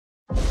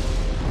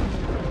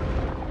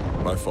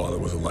My father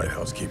was a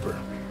lighthouse keeper.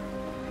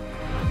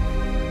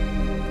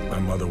 My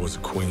mother was a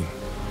queen.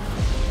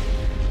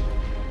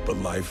 But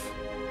life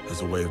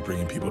has a way of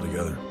bringing people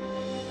together.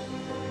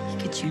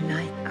 We could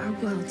unite our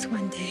worlds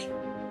one day.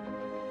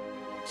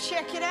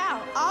 Check it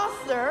out.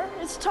 Arthur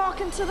is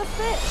talking to the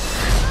fish.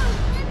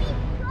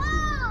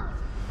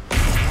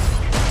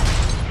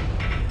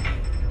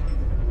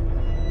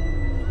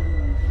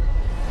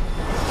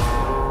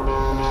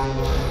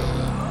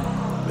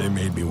 They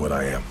made me what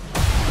I am.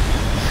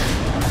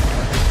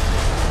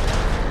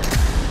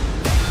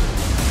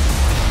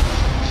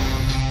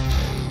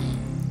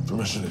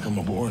 Permission to come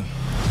aboard.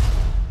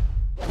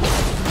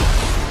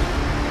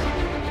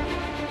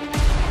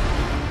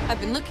 I've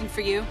been looking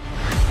for you.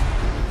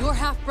 Your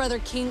half-brother,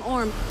 King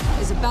Orm,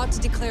 is about to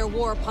declare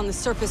war upon the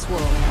surface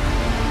world.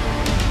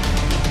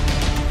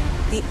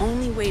 The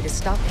only way to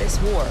stop this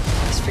war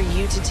is for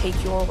you to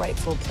take your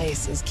rightful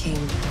place as king.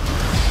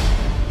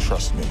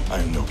 Trust me,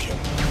 I am no king.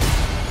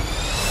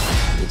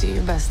 You do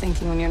your best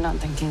thinking when you're not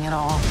thinking at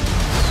all.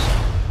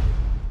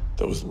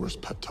 That was the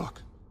worst pep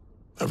talk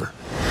ever.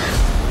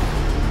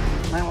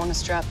 Might want to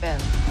strap in.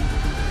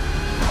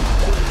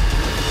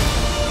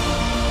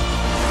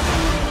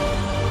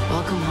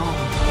 Welcome home.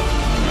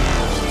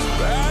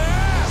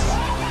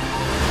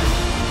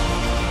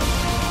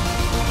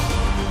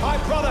 My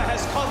brother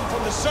has come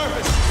from the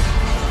surface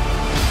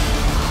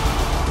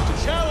to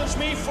challenge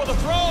me for the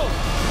throne.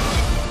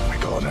 I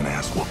call it an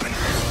ass whooping.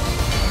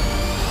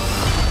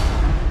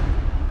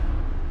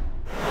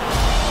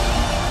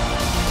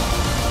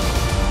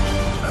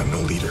 I'm no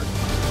leader.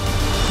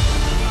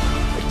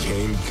 I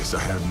came because I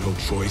had no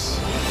choice.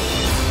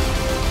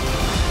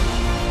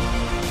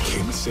 I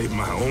came to save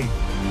my home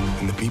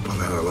and the people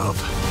that I love.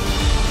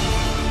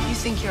 You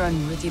think you're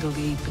unworthy to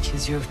lead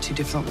because you're of two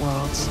different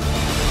worlds.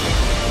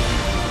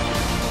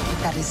 But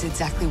that is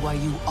exactly why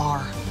you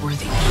are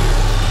worthy.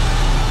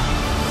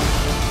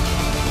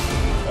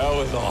 That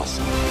was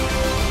awesome.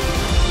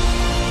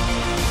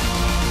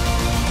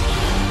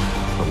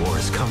 A war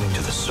is coming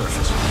to the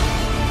surface,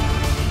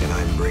 and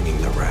I'm bringing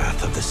the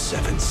wrath of the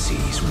seven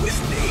seas with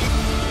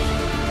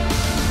me.